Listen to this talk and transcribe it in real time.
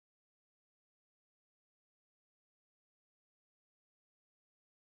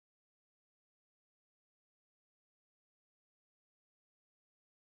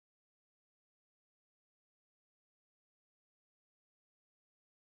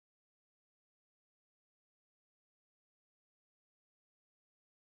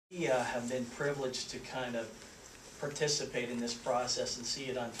We have been privileged to kind of participate in this process and see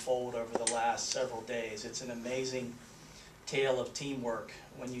it unfold over the last several days. It's an amazing tale of teamwork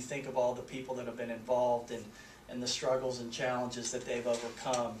when you think of all the people that have been involved and the struggles and challenges that they've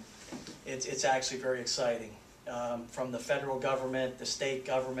overcome. It's actually very exciting. From the federal government, the state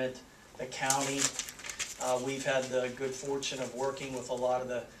government, the county, we've had the good fortune of working with a lot of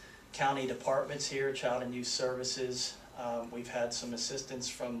the county departments here, Child and Youth Services. We've had some assistance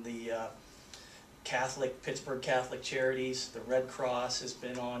from the Pittsburgh Catholic Charities. The Red Cross has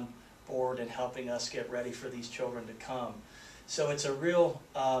been on board and helping us get ready for these children to come. So it's a real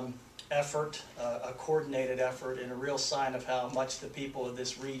effort, a coordinated effort, and a real sign of how much the people of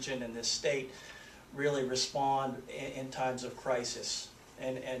this region and this state really respond in times of crisis.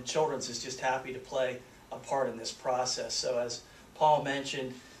 And Children's is just happy to play a part in this process. So as Paul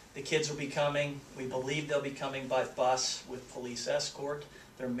mentioned, the kids will be coming. We believe they'll be coming by bus with police escort.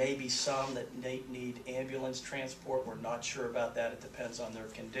 There may be some that need ambulance transport. We're not sure about that. It depends on their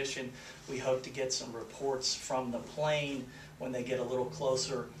condition. We hope to get some reports from the plane when they get a little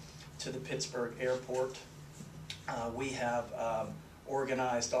closer to the Pittsburgh airport. We have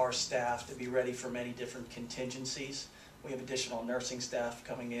organized our staff to be ready for many different contingencies. We have additional nursing staff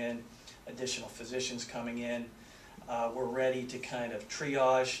coming in, additional physicians coming in. We're ready to kind of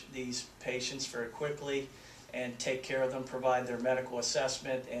triage these patients very quickly and take care of them, provide their medical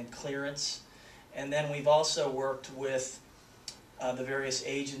assessment and clearance. And then we've also worked with the various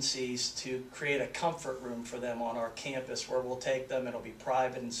agencies to create a comfort room for them on our campus where we'll take them. It'll be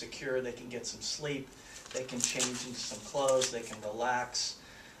private and secure. They can get some sleep. They can change into some clothes. They can relax.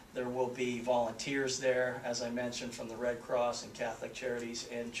 There will be volunteers there, as I mentioned, from the Red Cross and Catholic Charities,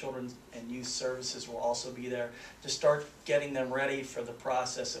 and Children and Youth Services will also be there to start getting them ready for the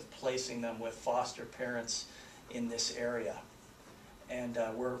process of placing them with foster parents in this area. And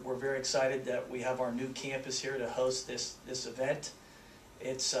we're very excited that we have our new campus here to host this event.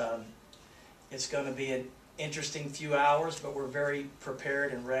 It's going to be an interesting few hours, but we're very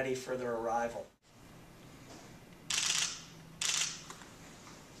prepared and ready for their arrival.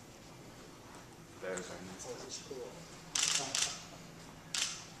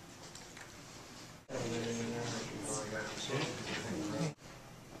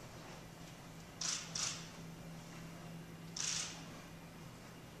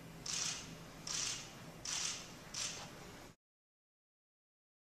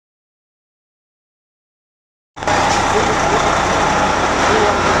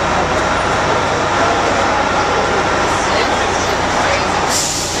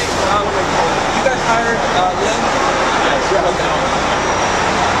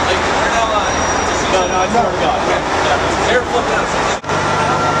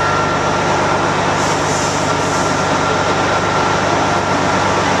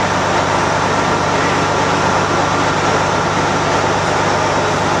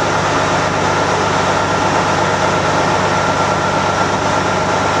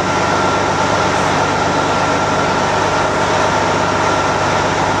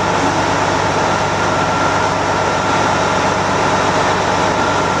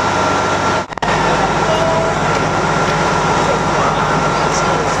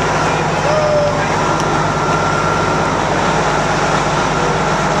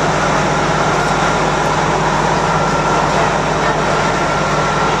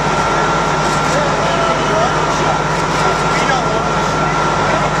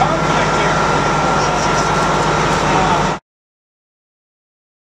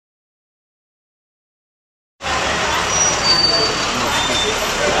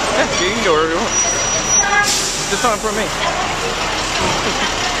 Just on for me.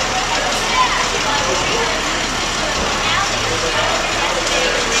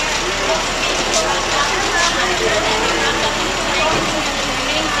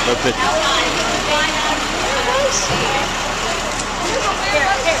 No pictures.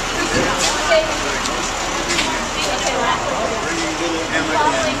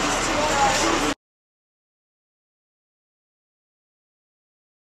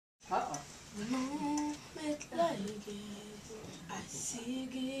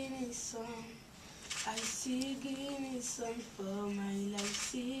 I singing a song for my life,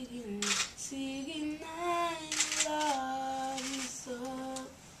 singing I love you so,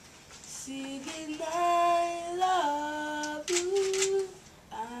 singing I love you,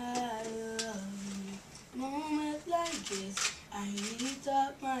 I love you. Moment like this, I lift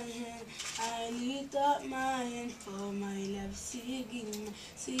up my hand for my life, singing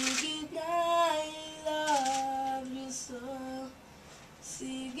I love you so.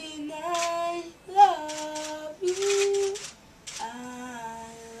 Singing I love you, I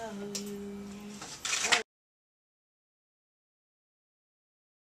love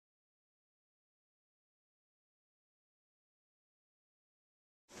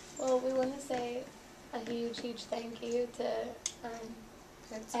Well, we want to say a huge, huge thank you to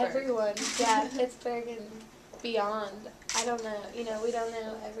Pittsburgh. everyone. Yeah, Pittsburgh and beyond. I don't know, we don't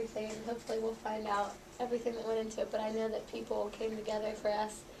know everything, and hopefully we'll find out everything that went into it, but I know that people came together for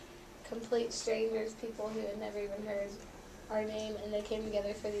us, complete strangers, people who had never even heard our name, and they came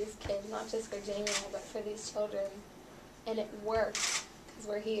together for these kids, not just for Jamie and I, but for these children, and it worked, because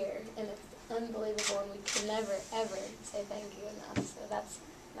we're here, and it's unbelievable, and we can never, ever say thank you enough, so that's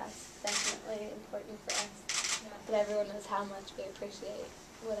definitely important for us, that everyone knows how much we appreciate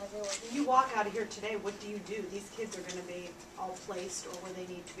what everyone does. You walk out of here today, what do you do? These kids are going to be all placed or where they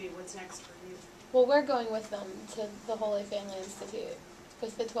need to be. What's next for you? Well, we're going with them to the Holy Family Institute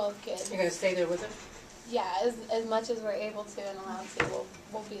with the 12 kids. You're going to stay there with them? Yeah, as much as we're able to and allowed to,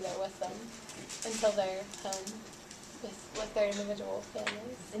 we'll be there with them until they're home with their individual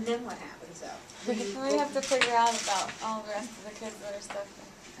families. And then what happens, though? We have to figure out about all the rest of the kids that are stuck there.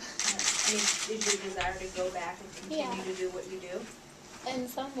 I mean, is your desire to go back and continue to do what you do? In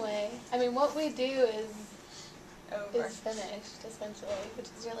some way. I mean, what we do is Over. finished, essentially, which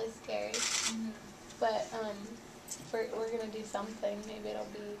is really scary. But we're going to do something. Maybe it'll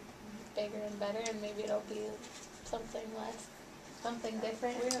be bigger and better, and maybe it'll be something less, something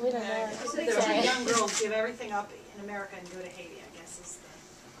different. We don't know. So these two young girls give everything up in America and go to Haiti, I guess is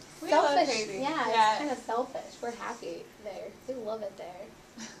the... We love Selfish. Haiti. Yeah, it's kind of selfish. We're happy there. We love it there.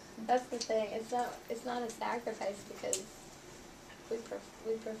 That's the thing. It's not a sacrifice because we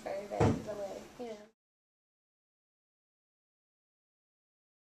prefer it the way,